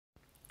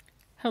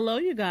Hello,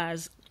 you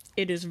guys.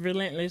 It is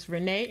Relentless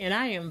Renee, and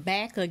I am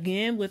back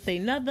again with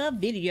another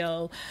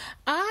video.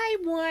 I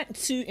want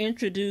to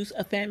introduce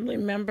a family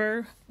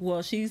member.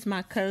 Well, she's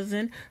my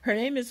cousin. Her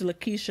name is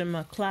Lakisha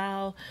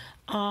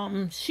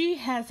Mcleod. She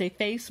has a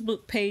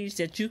Facebook page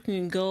that you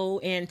can go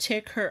and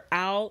check her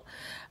out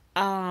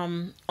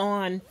on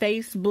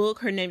Facebook.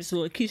 Her name is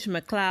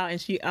Lakisha Mcleod, and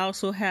she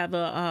also have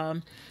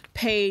a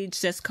page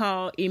that's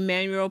called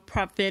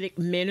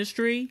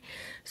EmmanuelPropheticMinistry.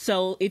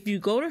 So if you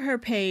go to her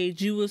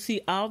page, you will see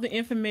all the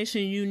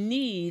information you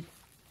need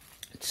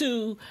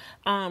to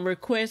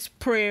request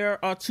prayer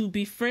or to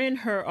befriend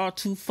her or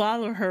to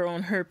follow her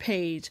on her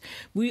page.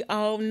 We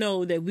all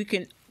know that we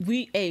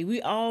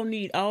all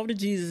need all the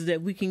Jesus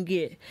that we can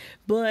get.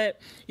 But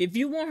if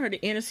you want her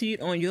to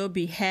intercede on your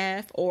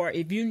behalf, or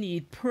if you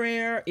need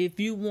prayer, if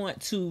you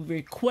want to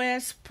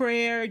request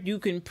prayer, you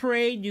can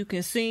pray, you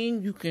can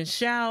sing, you can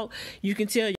shout, you can tell